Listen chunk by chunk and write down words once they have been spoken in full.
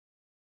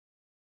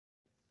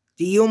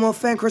The UMO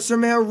fan Chris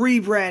Romero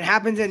rebrand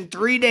happens in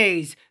 3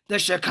 days. The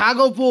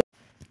Chicago Bulls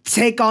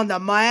take on the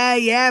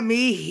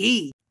Miami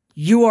Heat.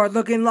 You are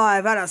looking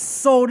live at a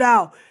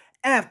sold-out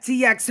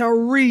FTX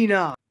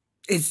Arena.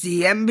 It's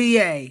the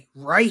NBA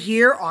right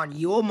here on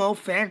UMO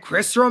fan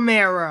Chris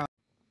Romero.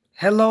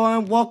 Hello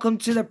and welcome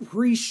to the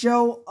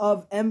pre-show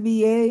of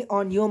NBA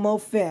on UMO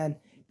fan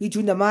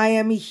between the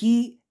Miami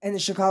Heat and the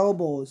Chicago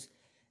Bulls.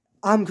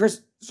 I'm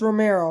Chris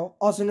Romero,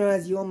 also known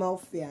as UMO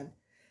fan.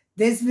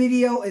 This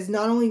video is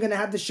not only going to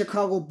have the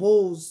Chicago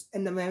Bulls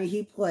and the Miami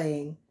Heat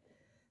playing,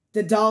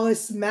 the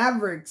Dallas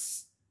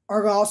Mavericks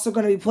are also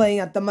going to be playing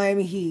at the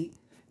Miami Heat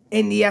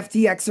in the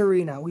FTX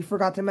Arena. We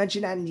forgot to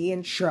mention that in the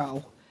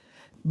intro.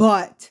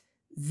 But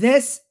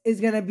this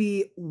is going to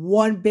be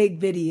one big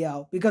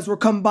video because we're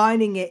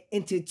combining it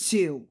into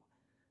two.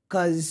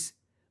 Because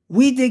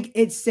we think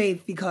it's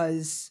safe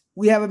because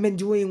we haven't been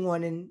doing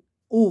one in,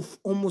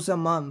 almost a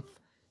month.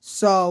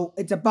 So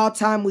it's about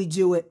time we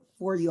do it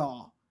for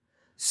y'all.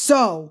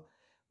 So,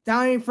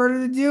 without any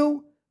further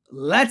ado,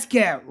 let's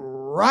get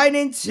right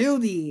into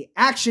the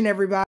action,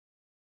 everybody.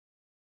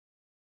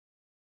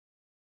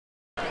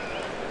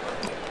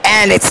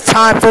 And it's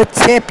time for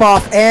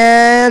tip-off,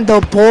 and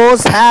the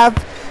Bulls have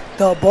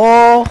the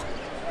ball,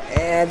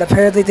 and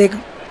apparently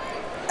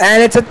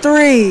and it's a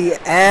three,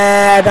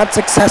 and that's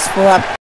successful.